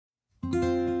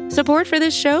Support for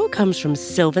this show comes from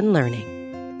Sylvan Learning.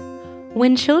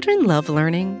 When children love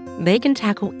learning, they can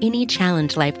tackle any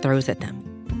challenge life throws at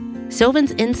them.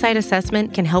 Sylvan's Insight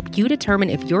Assessment can help you determine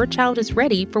if your child is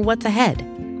ready for what's ahead.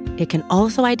 It can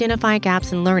also identify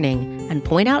gaps in learning and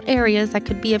point out areas that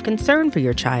could be of concern for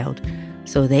your child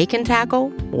so they can tackle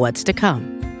what's to come.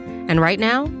 And right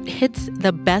now, it's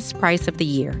the best price of the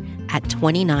year at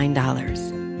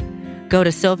 $29. Go to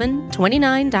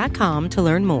sylvan29.com to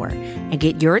learn more and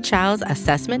get your child's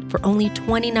assessment for only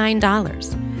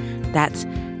 $29. That's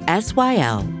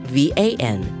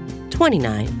SYLVAN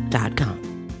 29.com.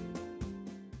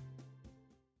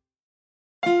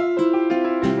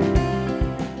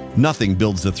 Nothing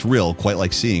builds the thrill quite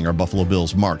like seeing our Buffalo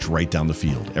Bills march right down the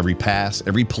field. Every pass,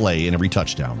 every play, and every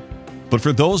touchdown. But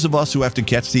for those of us who have to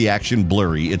catch the action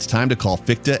blurry, it's time to call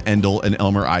Fichte, Endel, and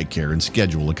Elmer Eye Care and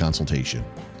schedule a consultation.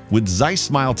 With Zeiss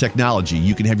Smile technology,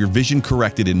 you can have your vision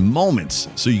corrected in moments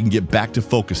so you can get back to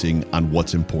focusing on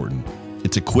what's important.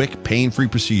 It's a quick, pain-free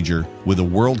procedure with a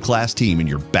world-class team, and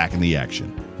you're back in the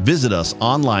action. Visit us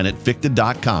online at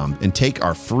Fichte.com and take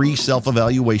our free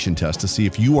self-evaluation test to see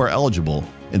if you are eligible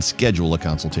and schedule a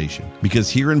consultation. Because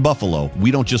here in Buffalo,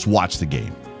 we don't just watch the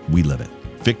game, we live it.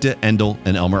 Fichte, Endel,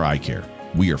 and Elmer Eye Care.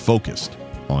 We are focused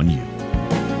on you.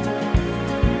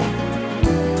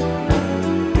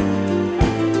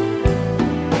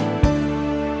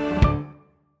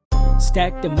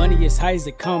 Stack the money as high as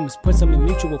it comes. Put some in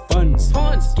mutual funds.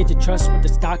 Get your trust with the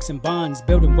stocks and bonds.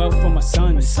 Building wealth for my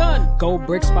son. Gold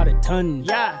bricks by the ton.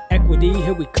 Yeah. Equity,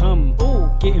 here we come. Ooh.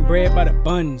 Getting bread by the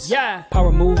buns. Yeah.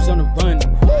 Power moves on the run.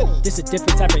 Woo. This a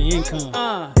different type of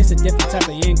income. This a different type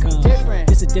of income.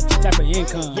 This a different type of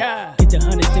income. Yeah. Get the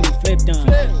hundreds, then we flip them.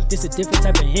 This a different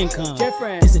type of income.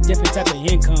 This a different type of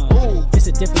income. Ooh. This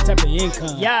a different type of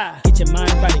income. Yeah. Get your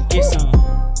mind right and get some.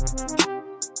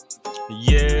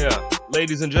 Yeah,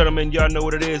 ladies and gentlemen, y'all know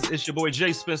what it is. It's your boy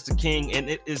Jay Spencer King, and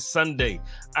it is Sunday,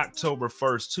 October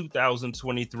 1st,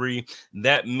 2023.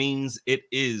 That means it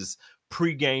is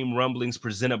Pregame Rumblings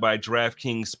presented by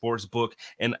DraftKings Sportsbook,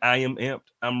 and I am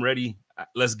amped. I'm ready.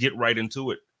 Let's get right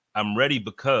into it. I'm ready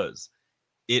because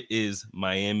it is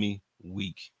Miami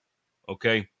week,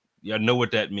 okay? Y'all know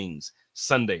what that means.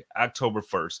 Sunday, October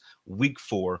 1st, week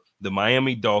 4, the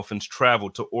Miami Dolphins travel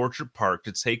to Orchard Park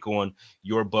to take on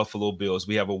your Buffalo Bills.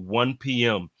 We have a 1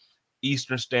 p.m.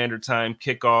 Eastern Standard Time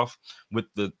kickoff with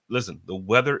the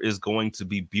weather is going to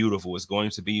be beautiful. It's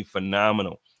going to be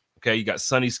phenomenal. Okay, you got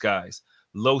sunny skies,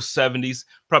 low 70s,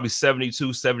 probably 72,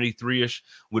 73-ish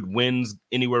with winds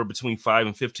anywhere between 5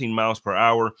 and 15 miles per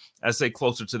hour. I'd say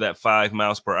closer to that 5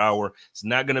 miles per hour. It's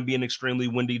not going to be an extremely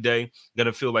windy day. Going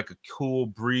to feel like a cool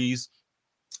breeze.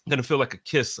 Going to feel like a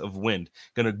kiss of wind.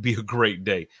 Going to be a great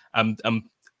day. Can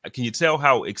you tell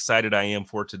how excited I am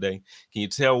for today? Can you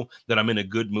tell that I'm in a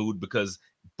good mood because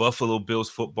Buffalo Bills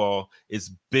football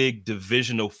is big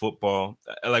divisional football?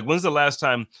 Like, when's the last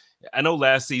time? I know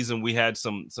last season we had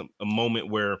a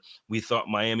moment where we thought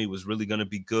Miami was really going to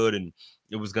be good and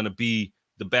it was going to be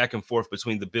the back and forth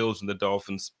between the Bills and the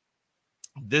Dolphins.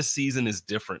 This season is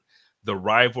different. The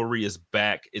rivalry is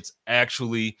back. It's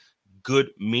actually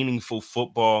good, meaningful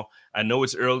football. I know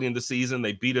it's early in the season.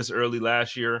 They beat us early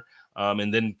last year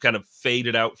and then kind of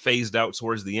phased out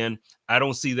towards the end. I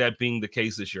don't see that being the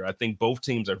case this year. I think both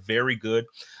teams are very good.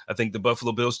 I think the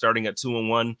Buffalo Bills starting at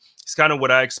 2-1. It's kind of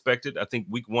what I expected. I think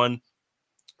week 1,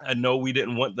 I know we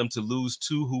didn't want them to lose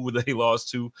to who they lost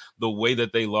to the way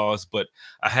that they lost, but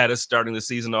I had us starting the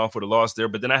season off with a loss there,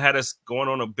 but then I had us going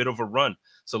on a bit of a run.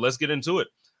 So let's get into it.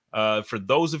 For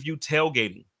those of you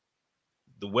tailgating,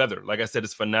 the weather, like I said,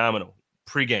 is phenomenal.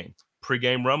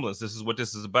 Pregame rumblings. This is what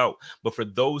this is about. But for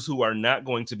those who are not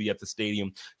going to be at the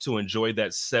stadium to enjoy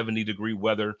that 70-degree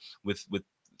weather with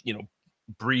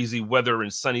breezy weather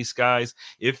and sunny skies,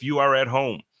 if you are at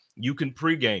home, you can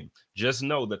pregame. Just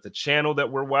know that the channel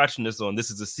that we're watching this on,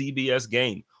 this is a CBS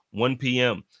game, 1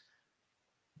 p.m.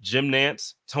 Jim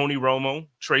Nantz, Tony Romo,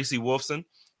 Tracy Wolfson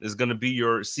is going to be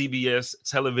your CBS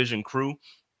television crew.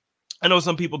 I know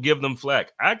some people give them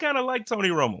flack. I kind of like Tony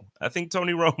Romo. I think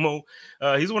Tony Romo,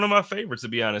 he's one of my favorites, to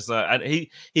be honest.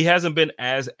 He hasn't been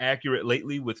as accurate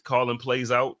lately with calling plays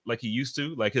out like he used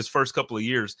to. Like his first couple of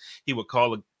years, he would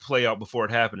call a play out before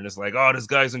it happened. And it's like, oh, this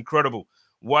guy's incredible.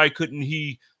 Why couldn't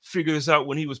he figure this out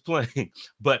when he was playing?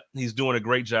 But he's doing a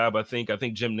great job, I think. I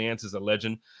think Jim Nantz is a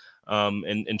legend.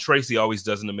 And Tracy always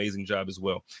does an amazing job as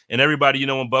well. And everybody,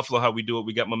 in Buffalo, how we do it,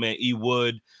 we got my man E.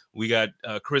 Wood, we got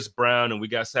Chris Brown, and we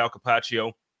got Sal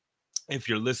Capaccio, if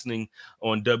you're listening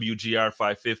on WGR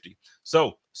 550.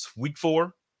 So it's week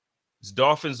 4. It's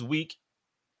Dolphins week.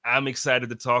 I'm excited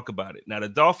to talk about it. Now, the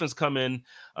Dolphins come in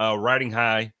riding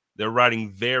high. They're riding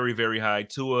very, very high.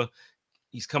 Tua,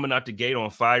 he's coming out the gate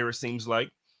on fire, it seems like.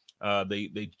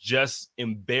 They just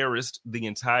embarrassed the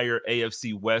entire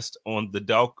AFC West on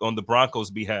the Broncos'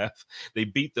 behalf. They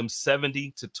beat them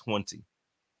 70-20.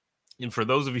 And for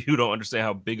those of you who don't understand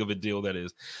how big of a deal that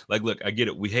is, like, look, I get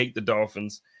it. We hate the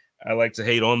Dolphins. I like to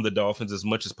hate on the Dolphins as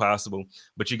much as possible,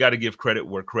 but you got to give credit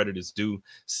where credit is due.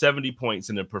 70 points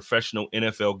in a professional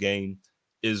NFL game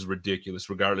is ridiculous,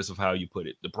 regardless of how you put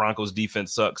it. The Broncos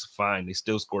defense sucks. Fine. They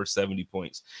still scored 70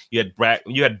 points. You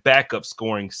had backup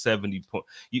scoring 70 points.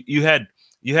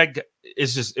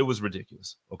 It was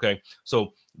ridiculous. Okay.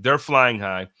 So they're flying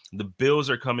high. The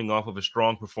Bills are coming off of a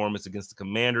strong performance against the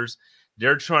Commanders.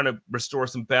 They're trying to restore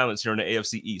some balance here in the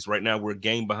AFC East. Right now, we're a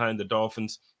game behind the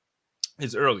Dolphins.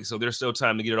 It's early, so there's still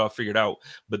time to get it all figured out.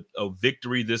 But a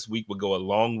victory this week would go a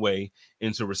long way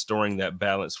into restoring that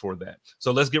balance for that.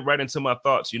 So let's get right into my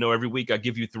thoughts. Every week I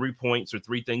give you 3 points or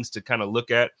 3 things to kind of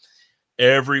look at.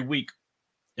 Every week,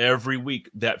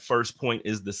 that first point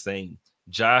is the same.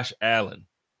 Josh Allen,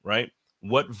 right?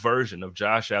 What version of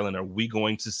Josh Allen are we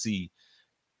going to see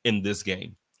in this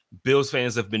game? Bills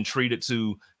fans have been treated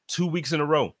to 2 weeks in a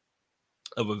row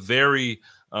of a very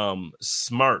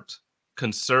smart,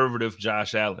 conservative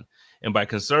Josh Allen. And by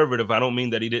conservative, I don't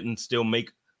mean that he didn't still make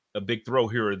a big throw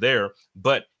here or there,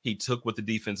 but he took what the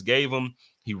defense gave him.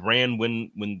 He ran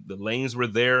when the lanes were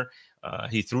there.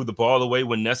 He threw the ball away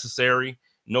when necessary.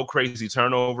 No crazy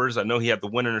turnovers. I know he had the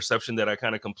one interception that I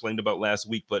kind of complained about last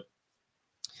week, but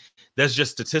that's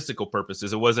just statistical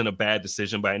purposes. It wasn't a bad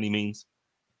decision by any means.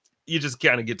 You just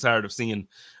kind of get tired of seeing an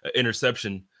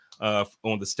interception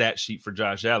on the stat sheet for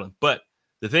Josh Allen. But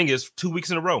the thing is, 2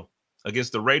 weeks in a row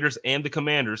against the Raiders and the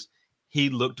Commanders, he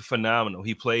looked phenomenal.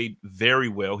 He played very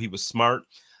well. He was smart.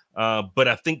 But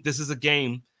I think this is a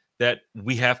game that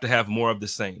we have to have more of the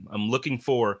same. I'm looking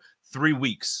for 3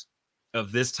 weeks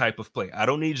of this type of play. I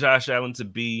don't need Josh Allen to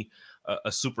be a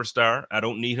superstar. I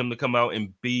don't need him to come out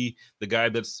and be the guy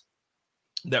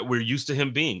that we're used to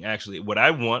him being. Actually, what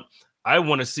I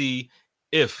want to see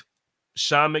if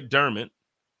Sean McDermott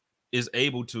is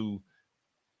able to,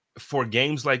 for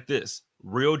games like this,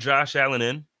 reel Josh Allen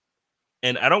in.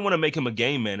 And I don't want to make him a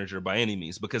game manager by any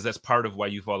means, because that's part of why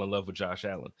you fall in love with Josh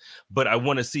Allen. But I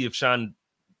want to see if Sean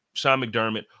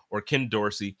McDermott or Ken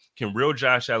Dorsey can reel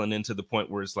Josh Allen in to the point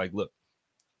where it's like, look,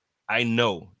 I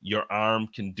know your arm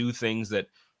can do things that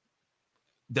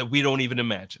we don't even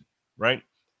imagine, right?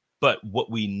 But what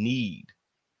we need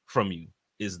from you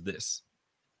is this.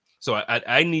 So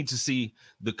I need to see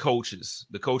the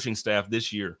coaching staff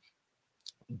this year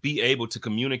be able to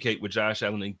communicate with Josh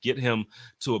Allen and get him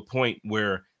to a point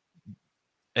where,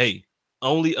 hey,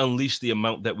 only unleash the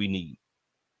amount that we need.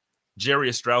 Jerry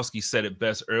Ostrowski said it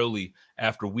best early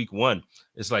after week 1.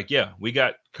 It's like, yeah, we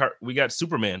got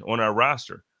Superman on our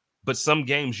roster, but some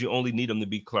games you only need him to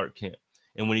be Clark Kent.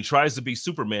 And when he tries to be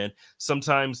Superman,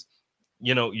 sometimes,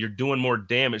 you're doing more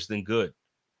damage than good.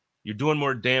 You're doing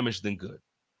more damage than good.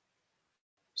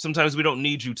 Sometimes we don't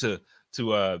need you to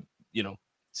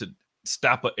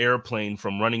stop an airplane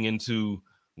from running into,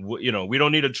 we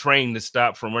don't need a train to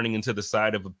stop from running into the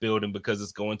side of a building because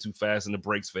it's going too fast and the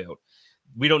brakes failed.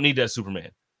 We don't need that Superman.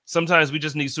 Sometimes we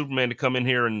just need Superman to come in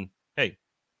here and, hey,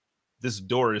 this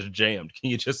door is jammed.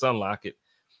 Can you just unlock it?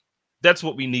 That's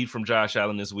what we need from Josh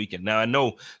Allen this weekend. Now, I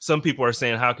know some people are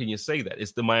saying, how can you say that?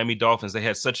 It's the Miami Dolphins. They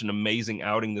had such an amazing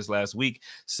outing this last week,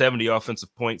 70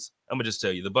 offensive points. I'm going to just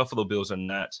tell you, the Buffalo Bills are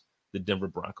not the Denver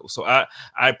Broncos. So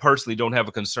I personally don't have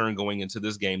a concern going into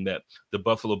this game that the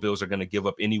Buffalo Bills are going to give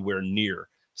up anywhere near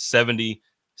 70,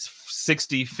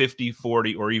 60, 50,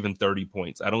 40, or even 30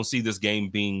 points. I don't see this game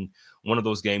being one of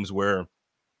those games where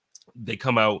they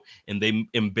come out and they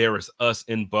embarrass us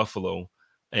in Buffalo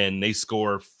and they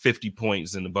score 50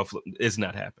 points in the Buffalo. It's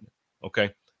not happening.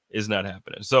 Okay. It's not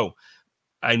happening. So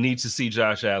I need to see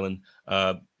Josh Allen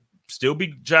still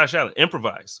be Josh Allen,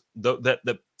 improvise.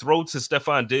 The throw to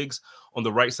Stephon Diggs on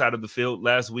the right side of the field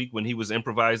last week when he was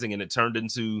improvising and it turned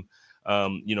into,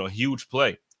 a huge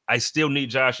play. I still need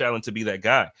Josh Allen to be that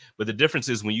guy. But the difference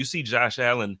is when you see Josh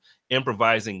Allen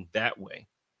improvising that way,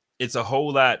 it's a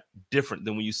whole lot different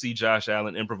than when you see Josh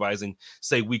Allen improvising,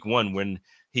 say, week 1, when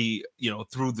he,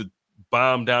 threw the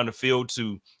bomb down the field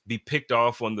to be picked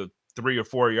off on the 3 or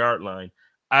 4 yard line.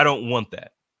 I don't want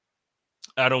that.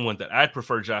 I'd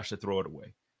prefer Josh to throw it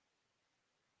away.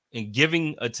 And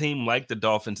giving a team like the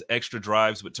Dolphins extra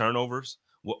drives with turnovers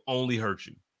will only hurt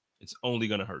you. It's only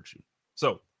going to hurt you.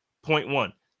 So, point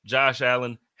 1, Josh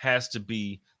Allen has to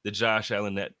be the Josh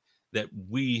Allen that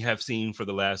we have seen for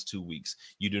the last 2 weeks.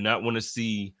 You do not want to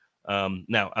see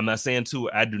now, I'm not saying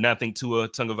Tua. I do not think Tua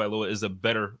Tagovailoa is a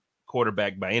better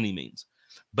quarterback by any means.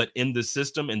 But in the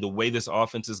system and the way this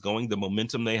offense is going, the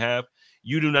momentum they have,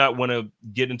 you do not want to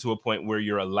get into a point where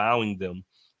you're allowing them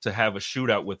to have a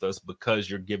shootout with us because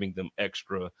you're giving them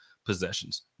extra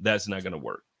possessions. That's not going to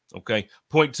work. Okay.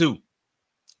 Point 2.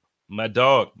 My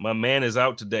dog, my man is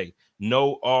out today.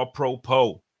 No all-pro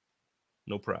Poe.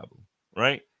 No problem.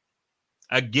 Right?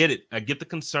 I get it. I get the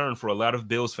concern for a lot of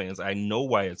Bills fans. I know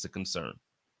why it's a concern.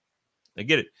 I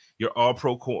get it. Your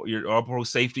all-pro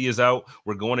safety is out.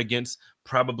 We're going against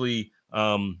probably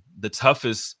the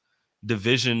toughest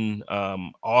division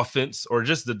offense, or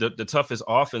just the toughest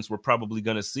offense we're probably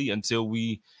going to see until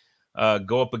we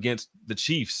go up against the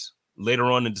Chiefs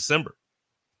later on in December.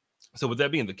 So with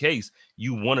that being the case,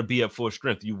 you want to be at full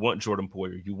strength. You want Jordan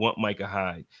Poyer. You want Micah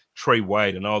Hyde, Trey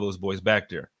White, and all those boys back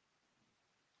there.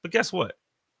 But guess what?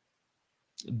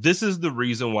 This is the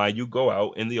reason why you go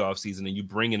out in the offseason and you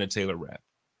bring in a Taylor Rapp.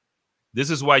 This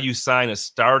is why you sign a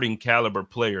starting caliber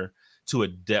player to a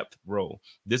depth role.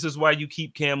 This is why you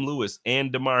keep Cam Lewis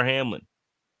and DeMar Hamlin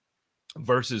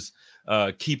versus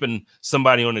keeping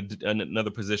somebody on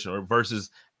another position, or versus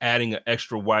adding an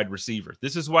extra wide receiver.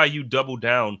 This is why you double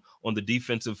down on the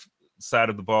defensive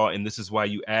side of the ball, and this is why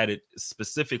you add it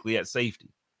specifically at safety.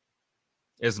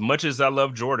 As much as I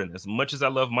love Jordan, as much as I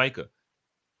love Micah,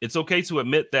 it's okay to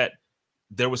admit that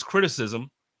there was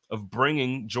criticism of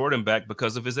bringing Jordan back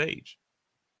because of his age.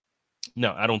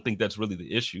 Now, I don't think that's really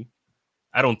the issue.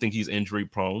 I don't think he's injury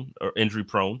prone.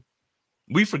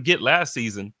 We forget last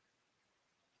season,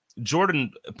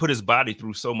 Jordan put his body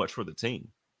through so much for the team.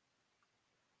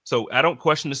 So I don't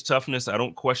question his toughness. I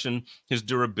don't question his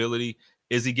durability.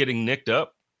 Is he getting nicked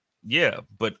up? Yeah,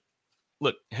 but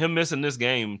look, him missing this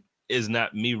game is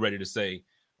not me ready to say,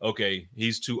 okay,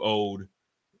 he's too old.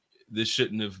 This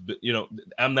shouldn't have been,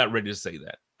 I'm not ready to say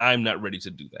that. I'm not ready to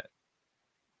do that.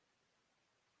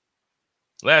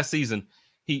 Last season,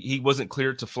 he wasn't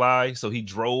cleared to fly, so he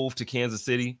drove to Kansas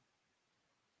City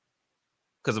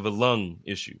because of a lung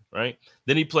issue, right?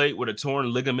 Then he played with a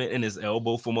torn ligament in his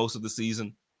elbow for most of the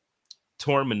season,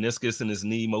 torn meniscus in his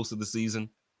knee most of the season.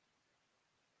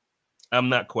 I'm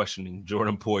not questioning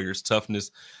Jordan Poyer's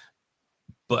toughness,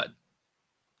 but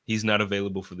he's not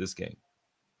available for this game.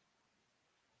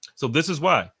 So this is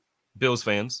why, Bills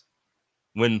fans,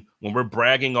 when we're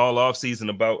bragging all offseason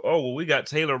about, oh, well, we got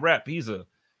Taylor Rapp. He's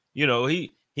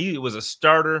he was a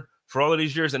starter for all of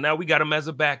these years, and now we got him as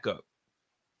a backup.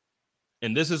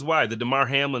 And this is why the DeMar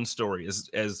Hamlin story is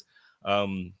as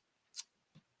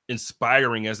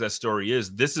inspiring as that story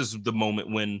is. This is the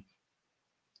moment when,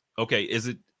 okay, is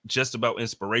it just about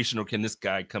inspiration, or can this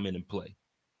guy come in and play?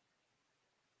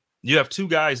 You have 2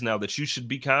 guys now that you should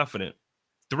be confident.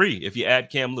 3, if you add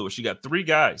Cam Lewis, you got 3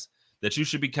 guys that you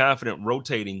should be confident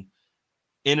rotating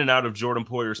in and out of Jordan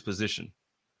Poyer's position.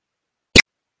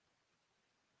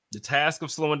 The task of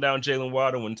slowing down Jalen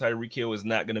Waddle and Tyreek Hill is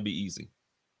not going to be easy,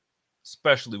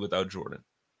 especially without Jordan.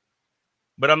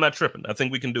 But I'm not tripping. I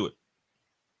think we can do it.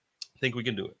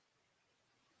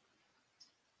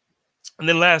 And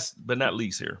then last but not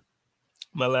least here,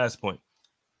 my last point.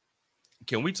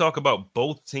 Can we talk about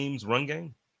both teams' run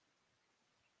game?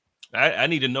 I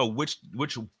need to know which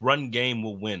run game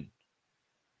will win.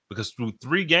 Because through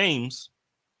 3 games,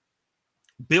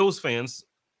 Bills fans,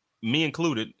 me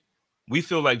included, we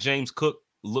feel like James Cook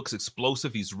looks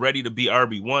explosive. He's ready to be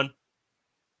RB1.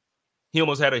 He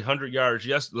almost had 100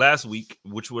 yards last week,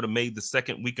 which would have made the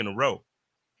 2nd week in a row.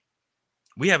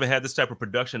 We haven't had this type of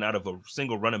production out of a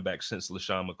single running back since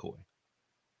LaShawn McCoy.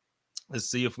 Let's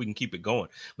see if we can keep it going.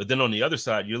 But then on the other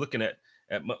side, you're looking at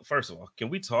first of all, can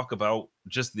we talk about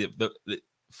just the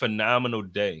phenomenal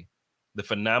day, the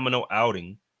phenomenal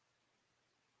outing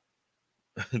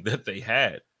that they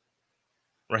had?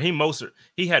 Raheem Mostert,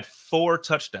 he had 4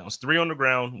 touchdowns, 3 on the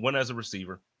ground, 1 as a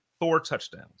receiver, 4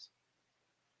 touchdowns.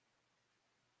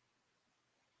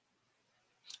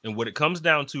 And what it comes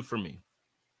down to for me,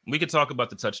 we could talk about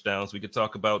the touchdowns, we could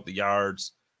talk about the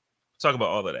yards, talk about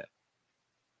all of that.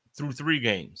 Through 3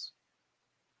 games,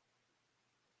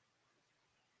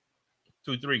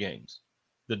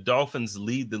 the Dolphins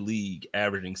lead the league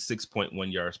averaging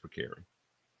 6.1 yards per carry.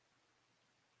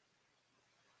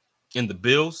 And the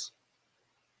Bills,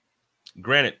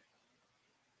 granted,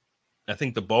 I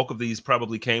think the bulk of these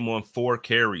probably came on 4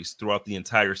 carries throughout the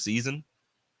entire season,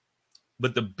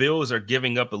 but the Bills are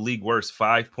giving up a league worst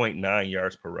 5.9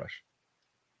 yards per rush.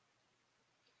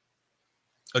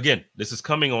 Again, this is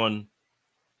coming on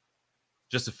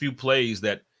just a few plays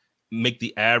that make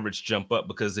the average jump up,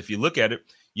 because if you look at it,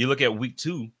 you look at week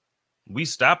 2, we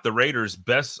stopped the Raiders'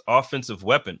 best offensive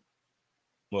weapon.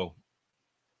 Well,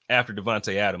 after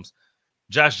Devontae Adams,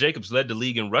 Josh Jacobs led the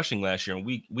league in rushing last year, and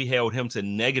we held him to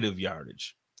negative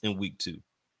yardage in week 2.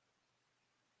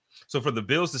 So for the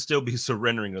Bills to still be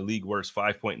surrendering a league worst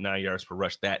 5.9 yards per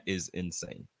rush, that is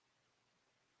insane.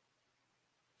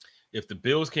 If the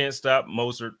Bills can't stop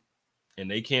Mostert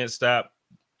and they can't stop,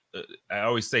 I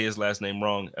always say his last name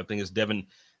wrong. I think it's Devin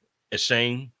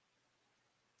Achane.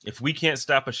 If we can't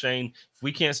stop Achane, if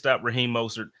we can't stop Raheem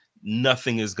Mostert,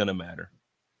 nothing is going to matter.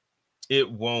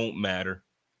 It won't matter.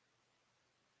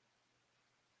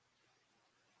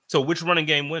 So which running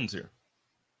game wins here?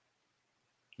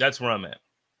 That's where I'm at.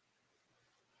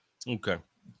 Okay.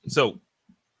 So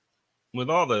with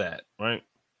all of that, right?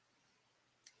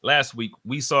 Last week,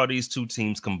 we saw these two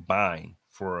teams combine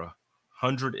for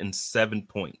 107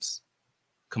 points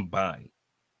combined.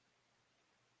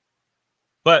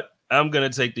 But I'm going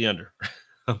to take the under.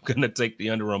 I'm going to take the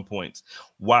under on points.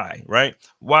 Why, right?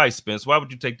 Why, Spence? Why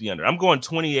would you take the under? I'm going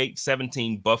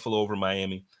 28-17 Buffalo over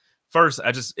Miami. First,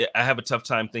 I have a tough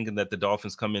time thinking that the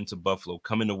Dolphins come into Buffalo,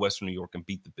 come into Western New York and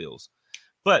beat the Bills.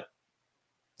 But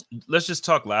let's just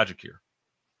talk logic here.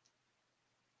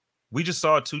 We just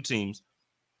saw two teams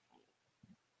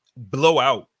blow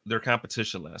out their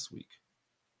competition last week.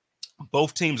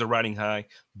 Both teams are riding high,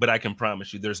 but I can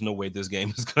promise you there's no way this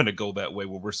game is going to go that way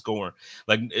where we're scoring.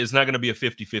 Like, it's not going to be a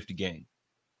 50-50 game.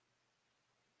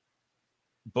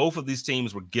 Both of these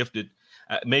teams were gifted.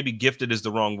 Maybe gifted is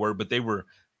the wrong word, but they were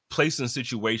placed in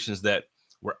situations that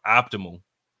were optimal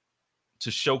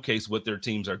to showcase what their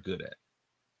teams are good at.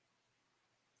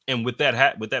 And with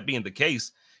that being the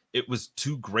case, it was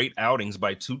two great outings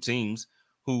by two teams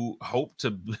who hope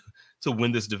to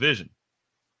win this division.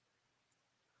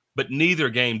 But neither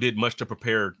game did much to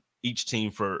prepare each team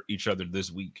for each other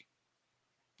this week.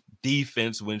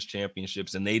 Defense wins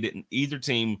championships, and either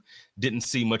team didn't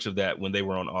see much of that when they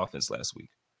were on offense last week.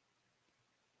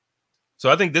 So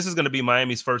I think this is going to be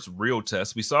Miami's first real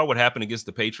test. We saw what happened against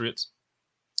the Patriots.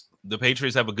 The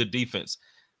Patriots have a good defense.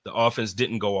 The offense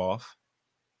didn't go off.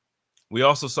 We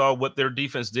also saw what their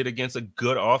defense did against a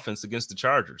good offense against the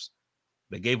Chargers.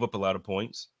 They gave up a lot of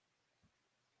points.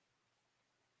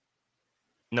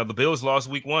 Now, the Bills lost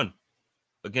week 1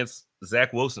 against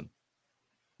Zach Wilson.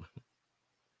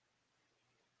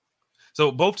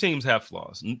 So both teams have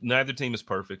flaws. Neither team is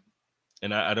perfect.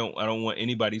 And I don't want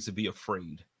anybody to be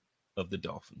afraid of the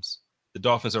Dolphins. The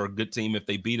Dolphins are a good team. If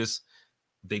they beat us,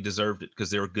 they deserved it because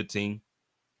they're a good team.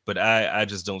 But I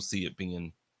just don't see it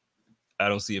being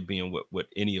what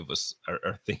any of us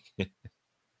are thinking.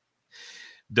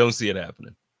 Don't see it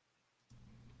happening.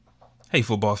 Hey,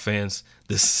 football fans,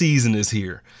 the season is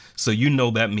here. So you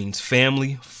know that means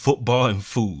family, football, and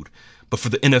food. But for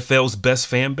the NFL's best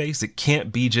fan base, it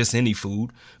can't be just any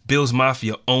food. Bills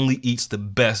Mafia only eats the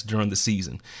best during the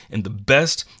season. And the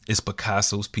best is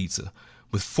Picasso's Pizza.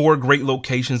 With 4 great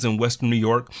locations in Western New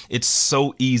York, it's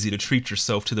so easy to treat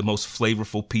yourself to the most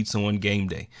flavorful pizza on game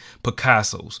day.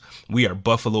 Picasso's. We are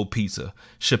Buffalo Pizza,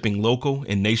 shipping local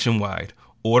and nationwide.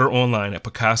 Order online at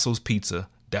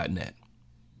picassospizza.net.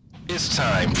 It's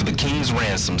time for the King's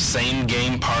Ransom Same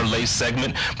Game Parlay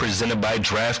segment presented by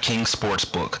DraftKings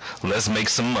Sportsbook. Let's make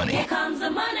some money. Here comes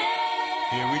the money.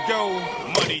 Here we go.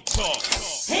 Money talk.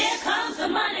 Here comes the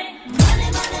money.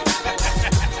 Money, money, money.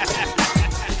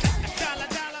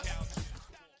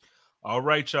 All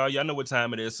right, y'all. Y'all know what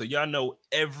time it is. So y'all know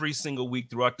every single week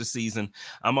throughout the season,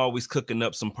 I'm always cooking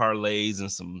up some parlays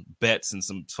and some bets and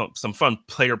some fun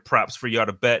player props for y'all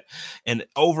to bet. And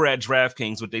over at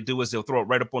DraftKings, what they do is they'll throw it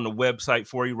right up on the website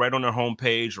for you, right on their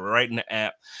homepage or right in the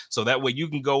app. So that way you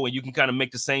can go and you can kind of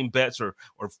make the same bets or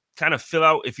kind of fill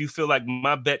out if you feel like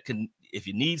my bet can. If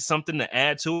you need something to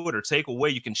add to it or take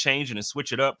away, you can change it and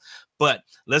switch it up. But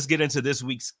let's get into this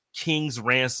week's King's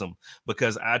Ransom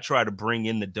because I try to bring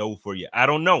in the dough for you. I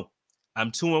don't know. I'm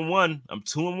 2-1. I'm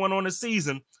 2-1 on the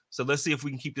season. So let's see if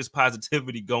we can keep this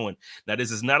positivity going. Now,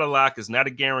 this is not a lock. It's not a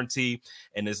guarantee.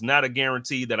 And it's not a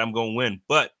guarantee that I'm going to win.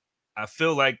 But I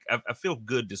feel like I feel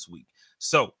good this week.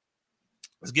 So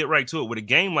let's get right to it. With a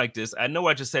game like this, I know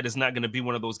I just said it's not going to be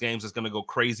one of those games that's going to go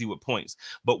crazy with points.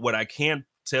 But what I can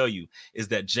tell you is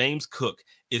that James Cook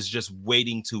is just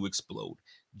waiting to explode.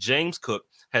 James Cook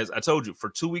has, I told you,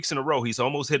 for 2 weeks in a row, he's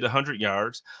almost hit 100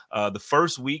 yards. The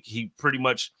first week, he pretty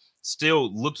much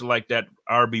still looked like that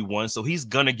RB1, so he's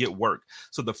going to get work.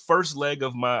 So the first leg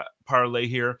of my parlay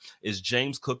here is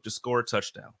James Cook to score a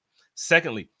touchdown.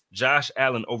 Secondly, Josh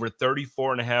Allen over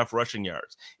 34.5 rushing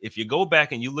yards. If you go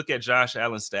back and you look at Josh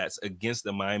Allen's stats against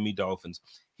the Miami Dolphins,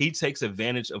 he takes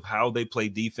advantage of how they play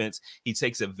defense. He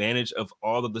takes advantage of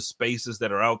all of the spaces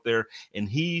that are out there, and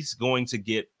he's going to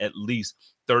get at least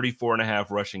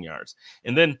 34.5 rushing yards.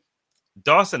 And then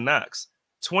Dawson Knox,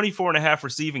 24 and a half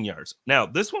receiving yards. Now,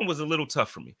 this one was a little tough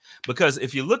for me because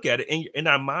if you look at it in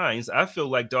our minds, I feel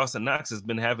like Dawson Knox has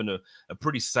been having a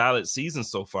pretty solid season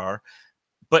so far.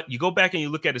 But you go back and you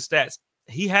look at his stats,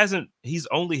 he's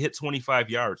only hit 25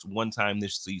 yards one time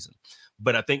this season.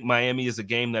 But I think Miami is a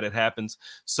game that it happens.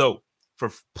 So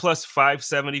for plus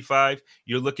 575,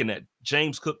 you're looking at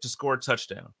James Cook to score a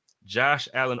touchdown, Josh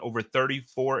Allen over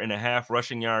 34 and a half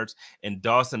rushing yards, and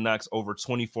Dawson Knox over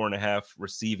 24 and a half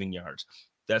receiving yards.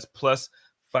 That's plus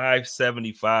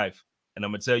 575. And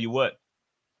I'm going to tell you what,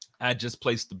 I just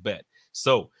placed the bet.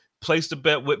 So place the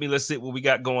bet with me. Let's see what we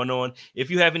got going on. If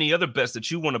you have any other bets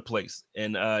that you want to place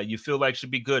and you feel like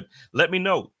should be good, let me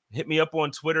know. Hit me up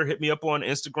on Twitter. Hit me up on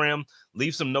Instagram.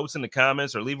 Leave some notes in the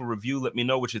comments or leave a review. Let me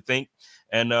know what you think.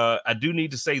 And I do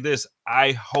need to say this.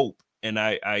 I hope, and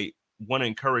I want to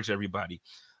encourage everybody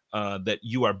that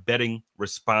you are betting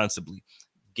responsibly.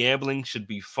 Gambling should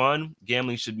be fun.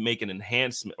 Gambling should make an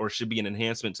enhancement or should be an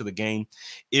enhancement to the game.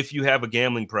 If you have a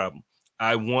gambling problem,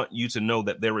 I want you to know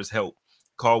that there is help.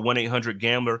 Call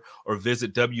 1-800-GAMBLER or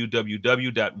visit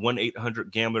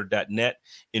www.1800gambler.net.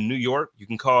 In New York, you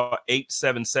can call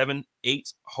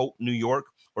 877-8-HOPE-NEW YORK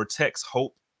or text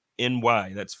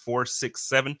HOPE-NY. That's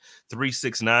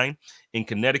 467-369. In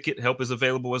Connecticut, help is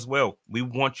available as well. We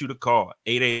want you to call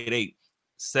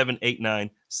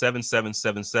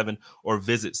 888-789-7777 or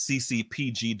visit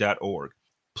ccpg.org.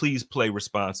 Please play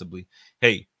responsibly.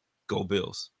 Hey, go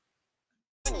Bills.